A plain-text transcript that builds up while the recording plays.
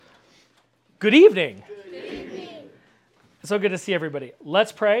Good evening. Good evening. It's so good to see everybody.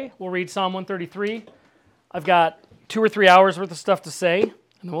 Let's pray. We'll read Psalm 133. I've got 2 or 3 hours worth of stuff to say, and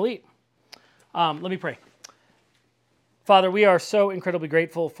then we'll eat. Let me pray. Father, we are so incredibly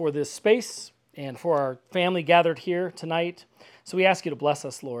grateful for this space and for our family gathered here tonight. So we ask you to bless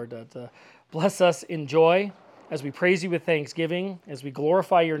us, Lord, to bless us in joy as we praise you with thanksgiving, as we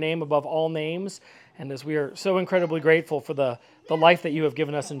glorify your name above all names, and as we are so incredibly grateful for the life that you have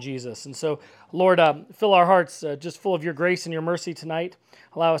given us in Jesus. And so, Lord, fill our hearts just full of your grace and your mercy tonight.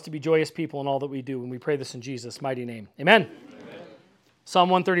 Allow us to be joyous people in all that we do, and we pray this in Jesus' mighty name. Amen. Psalm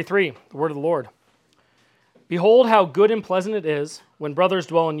 133, the word of the Lord. Behold how good and pleasant it is when brothers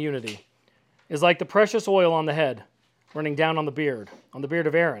dwell in unity. It is like the precious oil on the head, running down on the beard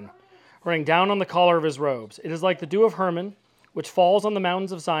of Aaron, running down on the collar of his robes. It is like the dew of Hermon, which falls on the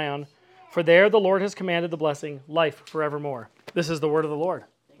mountains of Zion. For there the Lord has commanded the blessing, life forevermore. This is the word of the Lord.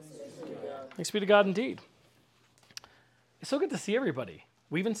 Thanks be to God indeed. It's so good to see everybody.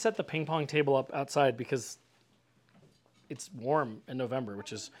 We even set the ping pong table up outside because it's warm in November,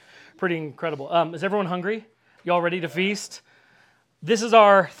 which is pretty incredible. Is everyone hungry? You all ready to feast? This is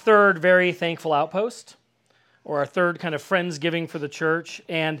our third very thankful outpost, or our third kind of Friendsgiving for the church.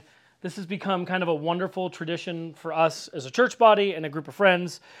 And this has become kind of a wonderful tradition for us as a church body and a group of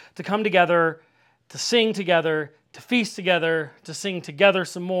friends to come together, to sing together, to feast together, to sing together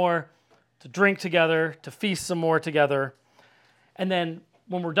some more, to drink together, to feast some more together. And then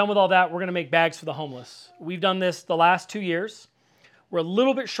when we're done with all that, we're going to make bags for the homeless. We've done this the last 2 years. We're a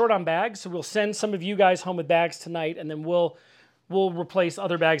little bit short on bags, so we'll send some of you guys home with bags tonight, and then we'll replace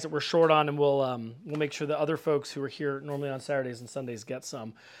other bags that we're short on, and we'll make sure that other folks who are here normally on Saturdays and Sundays get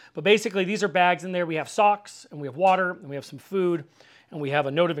some. But basically, these are bags in there. We have socks, and we have water, and we have some food, and we have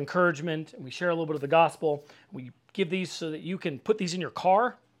a note of encouragement, and we share a little bit of the gospel. We give these so that you can put these in your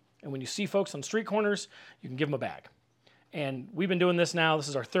car, and when you see folks on street corners, you can give them a bag. And we've been doing this now. This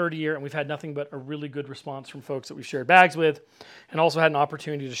is our third year, and we've had nothing but a really good response from folks that we've shared bags with, and also had an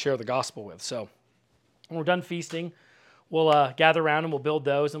opportunity to share the gospel with. So when we're done feasting, we'll gather around and we'll build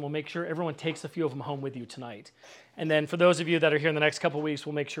those, and we'll make sure everyone takes a few of them home with you tonight. And then for those of you that are here in the next couple of weeks,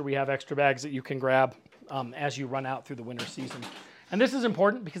 we'll make sure we have extra bags that you can grab as you run out through the winter season. And this is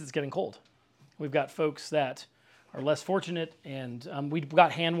important because it's getting cold. We've got folks that are less fortunate, and we've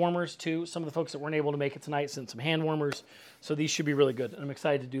got hand warmers too. Some of the folks that weren't able to make it tonight sent some hand warmers, so these should be really good. And I'm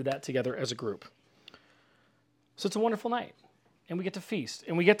excited to do that together as a group. So it's a wonderful night, and we get to feast,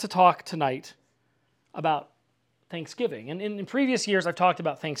 and we get to talk tonight about Thanksgiving. And in previous years, I've talked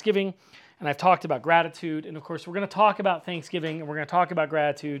about Thanksgiving, and I've talked about gratitude, and of course, we're going to talk about Thanksgiving, and we're going to talk about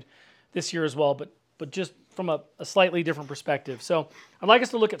gratitude this year as well, but just from a slightly different perspective. So I'd like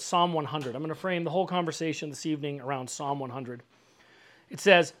us to look at Psalm 100. I'm going to frame the whole conversation this evening around Psalm 100. It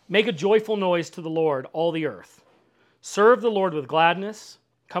says, "Make a joyful noise to the Lord, all the earth. Serve the Lord with gladness.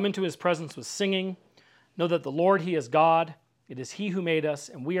 Come into his presence with singing. Know that the Lord, he is God. It is he who made us,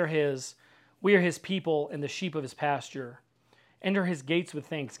 and we are his. We are his people and the sheep of his pasture. Enter his gates with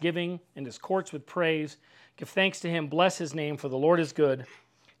thanksgiving and his courts with praise. Give thanks to him. Bless his name, for the Lord is good.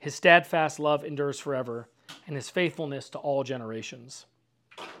 His steadfast love endures forever, and his faithfulness to all generations."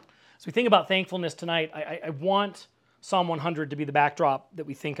 So we think about thankfulness tonight. I want Psalm 100 to be the backdrop that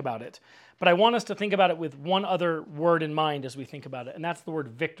we think about it. But I want us to think about it with one other word in mind as we think about it, and that's the word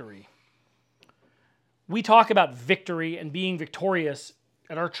victory. We talk about victory and being victorious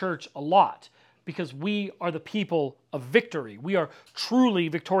at our church a lot because we are the people of victory. We are truly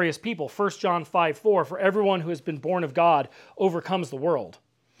victorious people. 1 John 5:4, "For everyone who has been born of God overcomes the world."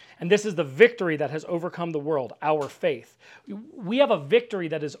 And this is the victory that has overcome the world, our faith. We have a victory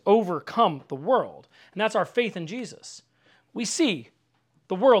that has overcome the world, and that's our faith in Jesus. We see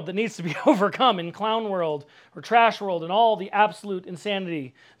the world that needs to be overcome in clown world or trash world and all the absolute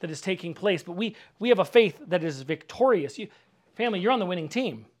insanity that is taking place. But we have a faith that is victorious. Family, you're on the winning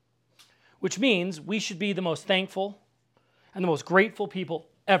team, which means we should be the most thankful and the most grateful people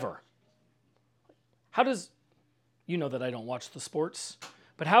ever. You know that I don't watch the sports,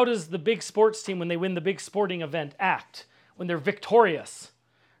 but how does the big sports team, when they win the big sporting event, act when they're victorious,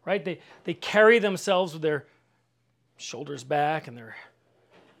 right? They carry themselves with their shoulders back and their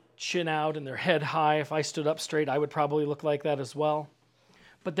chin out and their head high. If I stood up straight, I would probably look like that as well.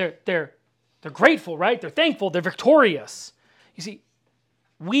 But they're grateful, right? They're thankful. They're victorious. You see,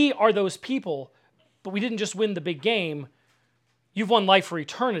 we are those people, but we didn't just win the big game. You've won life for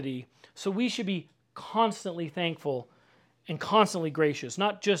eternity, so we should be constantly thankful and constantly gracious,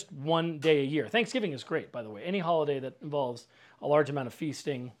 not just one day a year. Thanksgiving is great, by the way. Any holiday that involves a large amount of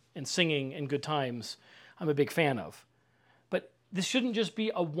feasting and singing and good times, I'm a big fan of. But this shouldn't just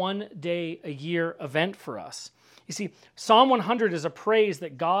be a one-day-a-year event for us. You see, Psalm 100 is a praise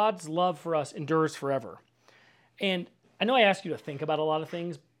that God's love for us endures forever. And I know I ask you to think about a lot of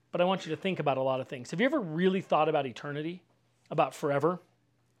things, but I want you to think about a lot of things. Have you ever really thought about eternity, about forever?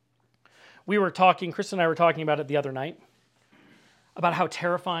 Chris and I were talking about it the other night, about how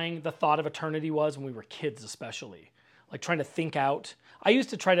terrifying the thought of eternity was when we were kids especially. Like trying to think out. I used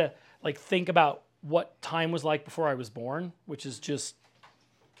to try to think about what time was like before I was born, which is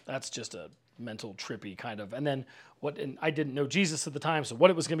that's just a mental trippy kind of. And then and I didn't know Jesus at the time, so what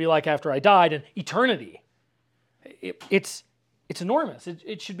it was going to be like after I died, and eternity. It's enormous.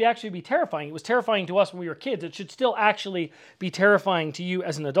 It should actually be terrifying. It was terrifying to us when we were kids. It should still actually be terrifying to you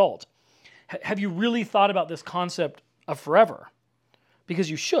as an adult. Have you really thought about this concept of forever? Because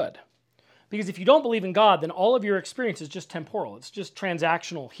you should. Because if you don't believe in God, then all of your experience is just temporal. It's just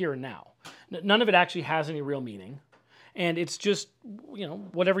transactional here and now. None of it actually has any real meaning. And it's just,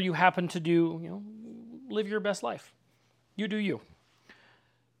 whatever you happen to do, live your best life. You do you.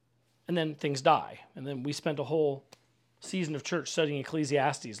 And then things die. And then we spent a whole season of church studying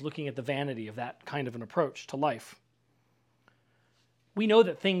Ecclesiastes, looking at the vanity of that kind of an approach to life. We know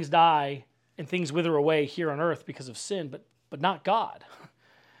that things die and things wither away here on earth because of sin, but not God.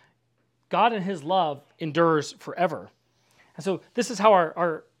 God in his love endures forever. And so this is how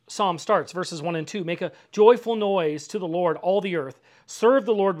our psalm starts, verses 1 and 2. Make a joyful noise to the Lord, all the earth. Serve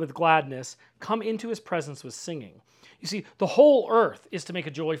the Lord with gladness. Come into his presence with singing. You see, the whole earth is to make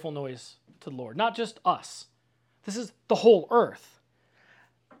a joyful noise to the Lord, not just us. This is the whole earth.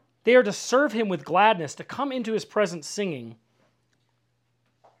 They are to serve him with gladness, to come into his presence singing.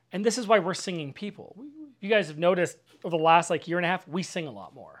 And this is why we're singing people. You guys have noticed over the last year and a half, we sing a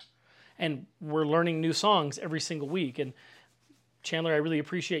lot more. And we're learning new songs every single week. And Chandler, I really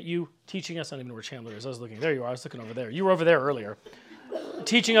appreciate you teaching us. I don't even know where Chandler is. I was looking. There you are. I was looking over there. You were over there earlier.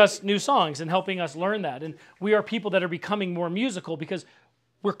 Teaching us new songs and helping us learn that. And we are people that are becoming more musical because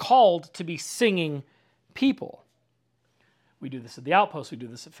we're called to be singing people. We do this at the Outpost. We do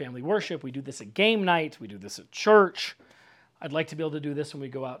this at family worship. We do this at game night. We do this at church. I'd like to be able to do this when we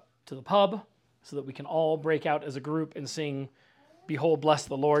go out to the pub so that we can all break out as a group and sing Behold, Bless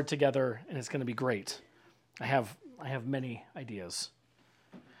the Lord together, and it's going to be great. I have many ideas.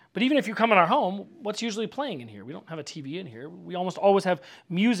 But even if you come in our home, what's usually playing in here? We don't have a TV in here. We almost always have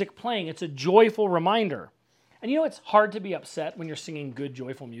music playing. It's a joyful reminder. And it's hard to be upset when you're singing good,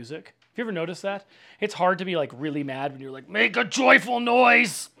 joyful music. Have you ever noticed that? It's hard to be really mad when you're make a joyful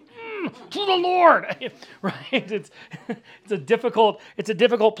noise to the Lord, right? It's a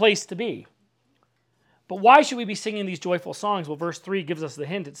difficult place to be. But why should we be singing these joyful songs? Well, verse 3 gives us the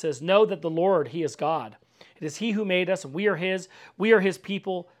hint. It says, know that the Lord, he is God. It is he who made us, and we are his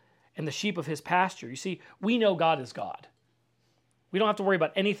people, and the sheep of his pasture. You see, we know God is God. We don't have to worry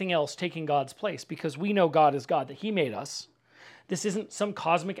about anything else taking God's place because we know God is God, that he made us. This isn't some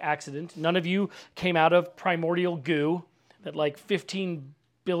cosmic accident. None of you came out of primordial goo that 15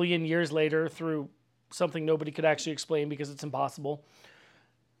 billion years later through something nobody could actually explain because it's impossible.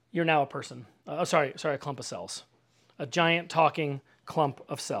 You're now a person. A clump of cells. A giant talking clump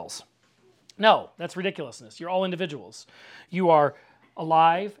of cells. No, that's ridiculousness. You're all individuals. You are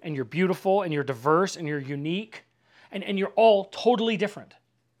alive, and you're beautiful, and you're diverse, and you're unique, and you're all totally different.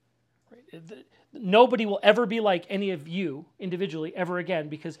 Nobody will ever be like any of you individually ever again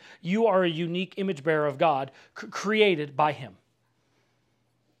because you are a unique image bearer of God created by him.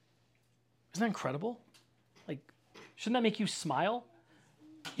 Isn't that incredible? Shouldn't that make you smile?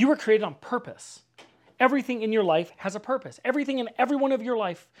 You were created on purpose. Everything in your life has a purpose. Everything in every one of your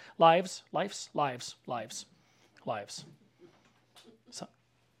lives. So,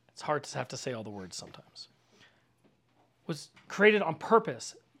 it's hard to have to say all the words sometimes. Was created on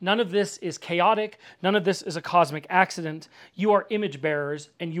purpose. None of this is chaotic. None of this is a cosmic accident. You are image bearers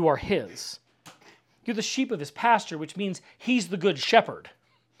and you are his. You're the sheep of his pasture, which means he's the good shepherd.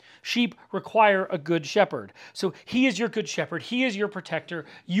 Sheep require a good shepherd. So he is your good shepherd. He is your protector.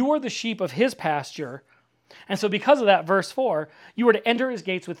 You are the sheep of his pasture. And so because of that, verse 4, you are to enter his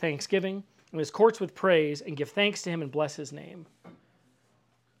gates with thanksgiving and his courts with praise and give thanks to him and bless his name.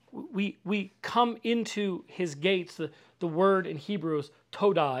 We come into his gates. The word in Hebrew is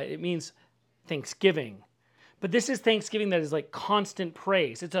todah. It means thanksgiving. But this is thanksgiving that is constant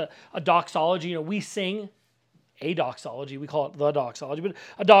praise. It's a doxology. We sing a doxology. We call it the doxology. But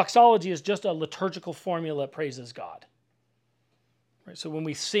a doxology is just a liturgical formula that praises God. Right? So when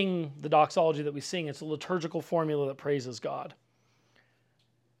we sing the doxology that we sing, it's a liturgical formula that praises God.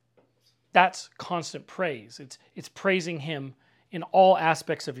 That's constant praise. It's praising him in all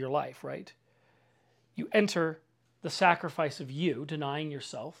aspects of your life, right? You enter the sacrifice of you denying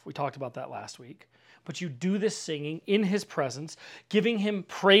yourself. We talked about that last week. But you do this singing in his presence, giving him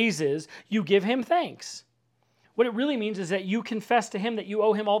praises. You give him thanks. What it really means is that you confess to him that you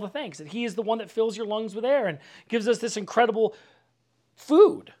owe him all the thanks, that he is the one that fills your lungs with air and gives us this incredible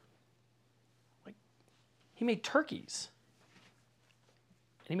food. Like, he made turkeys,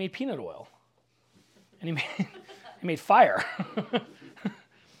 and he made peanut oil, and he made fire.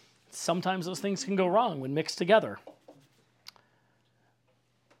 Sometimes those things can go wrong when mixed together.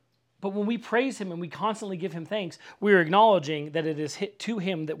 But when we praise him and we constantly give him thanks, we are acknowledging that it is to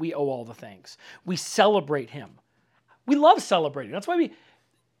him that we owe all the thanks. We celebrate him. We love celebrating. That's why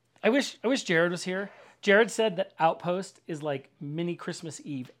I wish Jared was here. Jared said that Outpost is like mini Christmas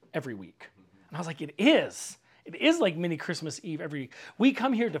Eve every week. And I was like, it is. It is like mini Christmas Eve every week. We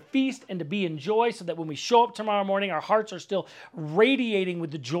come here to feast and to be in joy so that when we show up tomorrow morning, our hearts are still radiating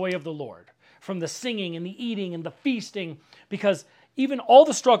with the joy of the Lord. From the singing and the eating and the feasting, because even all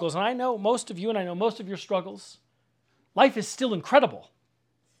the struggles, and I know most of you and I know most of your struggles, life is still incredible.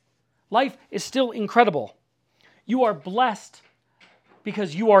 Life is still incredible. You are blessed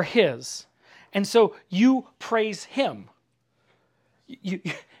because you are his. And so you praise him.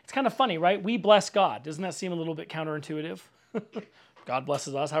 It's kind of funny, right? We bless God. Doesn't that seem a little bit counterintuitive? God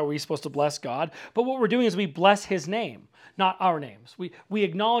blesses us. How are we supposed to bless God? But what we're doing is we bless his name, not our names. We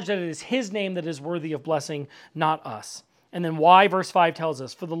acknowledge that it is his name that is worthy of blessing, not us. And then why verse 5 tells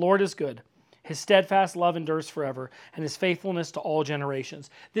us, for the Lord is good. His steadfast love endures forever, and his faithfulness to all generations.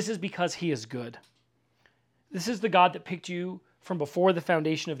 This is because he is good. This is the God that picked you from before the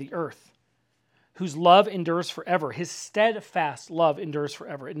foundation of the earth, whose love endures forever. His steadfast love endures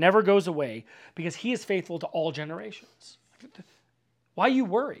forever. It never goes away because he is faithful to all generations. Why you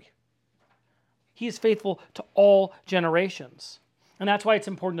worry? He is faithful to all generations. And that's why it's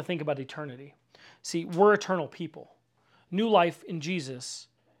important to think about eternity. See, we're eternal people. New life in Jesus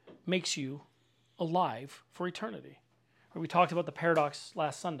makes you alive for eternity. We talked about the paradox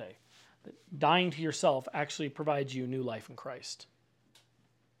last Sunday, that dying to yourself actually provides you new life in Christ.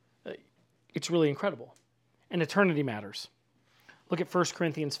 It's really incredible. And eternity matters. Look at 1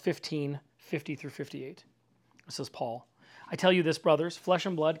 Corinthians 15, 50 through 58. This is Paul. I tell you this, brothers, flesh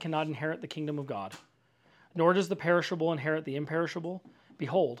and blood cannot inherit the kingdom of God, nor does the perishable inherit the imperishable.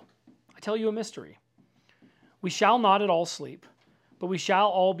 Behold, I tell you a mystery. We shall not at all sleep, but we shall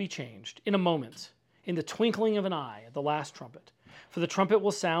all be changed in a moment, in the twinkling of an eye, at the last trumpet. For the trumpet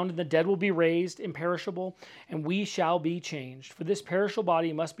will sound, and the dead will be raised imperishable, and we shall be changed. For this perishable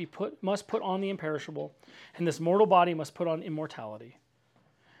body must put on the imperishable, and this mortal body must put on immortality.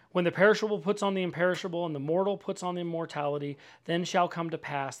 When the perishable puts on the imperishable, and the mortal puts on the immortality, then shall come to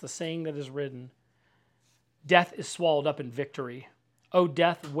pass the saying that is written, death is swallowed up in victory. O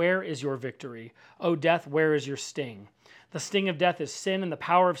death, where is your victory? O death, where is your sting? The sting of death is sin, and the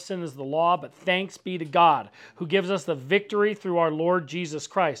power of sin is the law, but thanks be to God, who gives us the victory through our Lord Jesus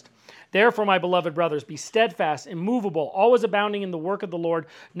Christ. Therefore, my beloved brothers, be steadfast, immovable, always abounding in the work of the Lord,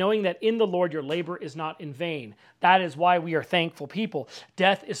 knowing that in the Lord your labor is not in vain. That is why we are thankful people.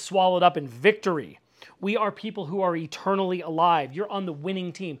 Death is swallowed up in victory. We are people who are eternally alive. You're on the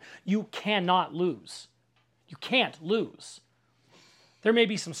winning team. You cannot lose. You can't lose. There may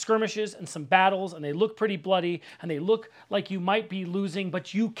be some skirmishes and some battles, and they look pretty bloody, and they look like you might be losing,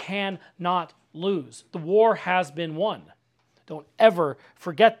 but you cannot lose. The war has been won. Don't ever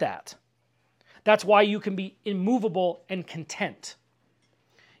forget that. That's why you can be immovable and content.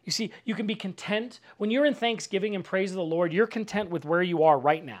 You see, you can be content. When you're in thanksgiving and praise of the Lord, you're content with where you are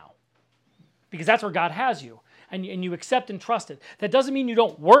right now, because that's where God has you, and you accept and trust it. That doesn't mean you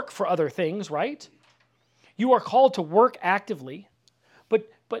don't work for other things, right? You are called to work actively.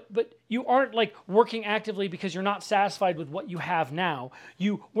 But you aren't like working actively because you're not satisfied with what you have now.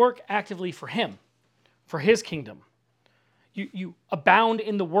 You work actively for him, for his kingdom. You abound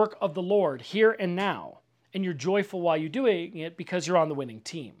in the work of the Lord here and now. And you're joyful while you're doing it because you're on the winning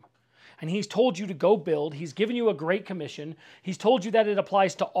team. And he's told you to go build. He's given you a great commission. He's told you that it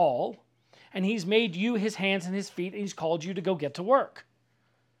applies to all. And he's made you his hands and his feet. And he's called you to go get to work.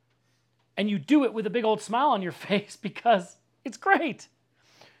 And you do it with a big old smile on your face because it's great.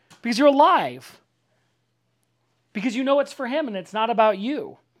 Because you're alive. Because you know it's for him and it's not about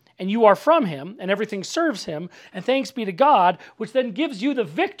you. And you are from him and everything serves him. And thanks be to God, which then gives you the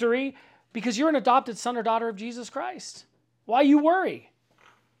victory because you're an adopted son or daughter of Jesus Christ. Why you worry?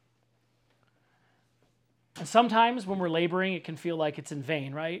 And sometimes when we're laboring, it can feel like it's in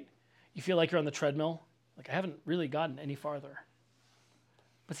vain, right? You feel like you're on the treadmill. Like, I haven't really gotten any farther.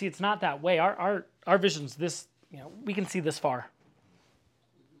 But see, it's not that way. Our vision's this, we can see this far.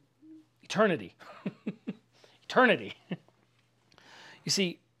 Eternity. eternity. You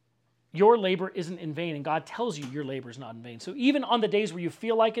see, your labor isn't in vain, and God tells you your labor is not in vain. So even on the days where you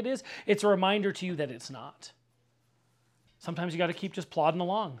feel like it is, it's a reminder to you that it's not. Sometimes you got to keep just plodding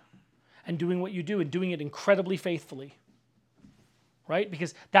along and doing what you do and doing it incredibly faithfully, right?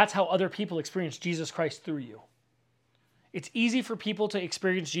 Because that's how other people experience Jesus Christ through you. It's easy for people to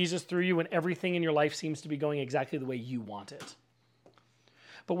experience Jesus through you when everything in your life seems to be going exactly the way you want it.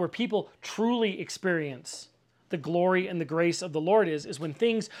 But where people truly experience the glory and the grace of the Lord is when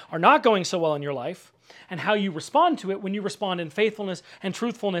things are not going so well in your life, and how you respond to it when you respond in faithfulness and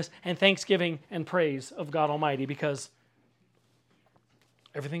truthfulness and thanksgiving and praise of God Almighty, because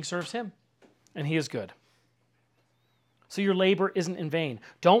everything serves him and he is good. So your labor isn't in vain.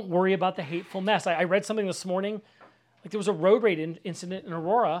 Don't worry about the hateful mess. I read something this morning, like there was a road rage incident in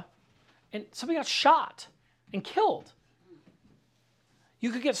Aurora, and somebody got shot and killed.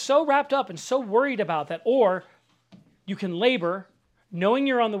 You could get so wrapped up and so worried about that, or you can labor, knowing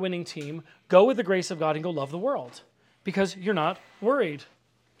you're on the winning team, go with the grace of God and go love the world because you're not worried.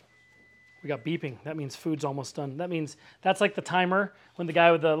 We got beeping. That means food's almost done. That means that's like the timer when the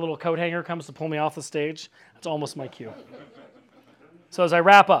guy with the little coat hanger comes to pull me off the stage. That's almost my cue. So as I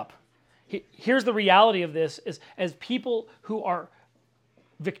wrap up, here's the reality of this is as people who are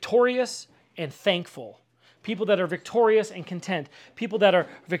victorious and thankful, people that are victorious and content, people that are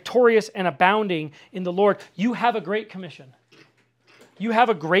victorious and abounding in the Lord, you have a great commission. You have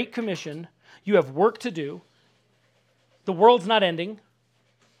a great commission. You have work to do. The world's not ending.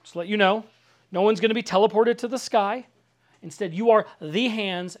 Just to let you know, no one's going to be teleported to the sky. Instead, you are the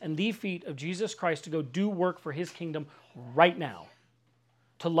hands and the feet of Jesus Christ to go do work for his kingdom right now.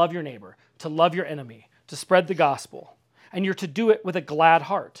 To love your neighbor, to love your enemy, to spread the gospel. And you're to do it with a glad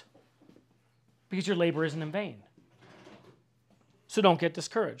heart, because your labor isn't in vain. So don't get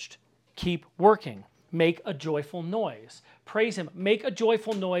discouraged. Keep working. Make a joyful noise. Praise him. Make a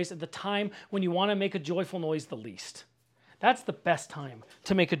joyful noise at the time when you want to make a joyful noise the least. That's the best time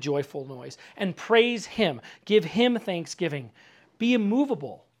to make a joyful noise. And praise him. Give him thanksgiving. Be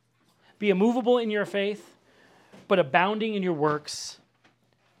immovable. Be immovable in your faith, but abounding in your works.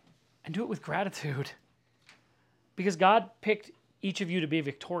 And do it with gratitude. Because God picked each of you to be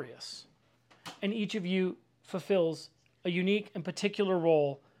victorious. And each of you fulfills a unique and particular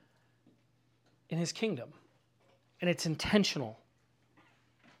role in his kingdom. And it's intentional.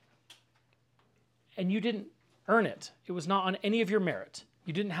 And you didn't earn it. It was not on any of your merit.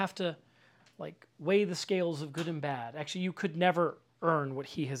 You didn't have to weigh the scales of good and bad. Actually, you could never earn what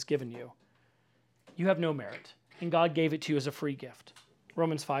he has given you. You have no merit. And God gave it to you as a free gift.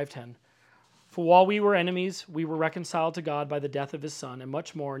 Romans 5:10. For while we were enemies, we were reconciled to God by the death of his Son, and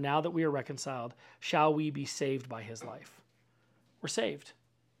much more, now that we are reconciled, shall we be saved by his life. We're saved.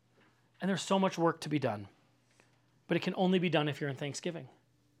 And there's so much work to be done. But it can only be done if you're in thanksgiving.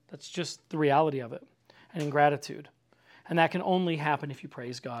 That's just the reality of it. And in gratitude. And that can only happen if you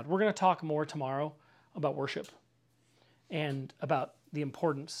praise God. We're going to talk more tomorrow about worship and about the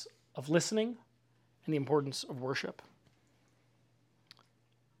importance of listening and the importance of worship.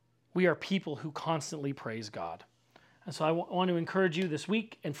 We are people who constantly praise God. And so I want to encourage you this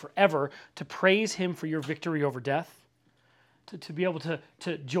week and forever to praise him for your victory over death, to be able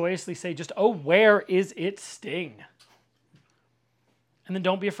to joyously say just, oh, where is its sting? And then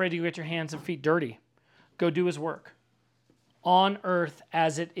don't be afraid to get your hands and feet dirty. Go do his work on earth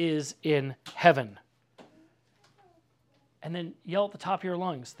as it is in heaven. And then yell at the top of your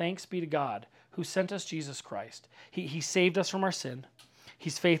lungs, thanks be to God who sent us Jesus Christ. He saved us from our sin.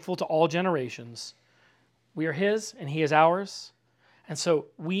 He's faithful to all generations. We are his and he is ours. And so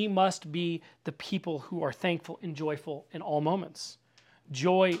we must be the people who are thankful and joyful in all moments.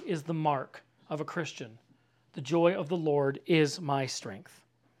 Joy is the mark of a Christian. The joy of the Lord is my strength.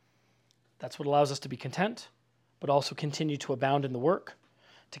 That's what allows us to be content, but also continue to abound in the work,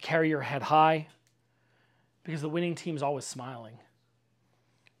 to carry your head high, because the winning team is always smiling.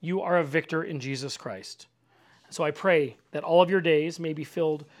 You are a victor in Jesus Christ. So I pray that all of your days may be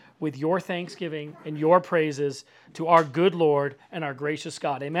filled with your thanksgiving and your praises to our good Lord and our gracious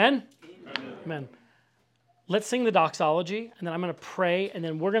God. Amen? Amen. Amen. Let's sing the doxology, and then I'm going to pray, and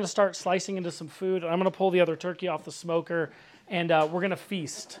then we're going to start slicing into some food, and I'm going to pull the other turkey off the smoker, and we're going to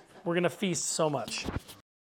feast. We're going to feast so much.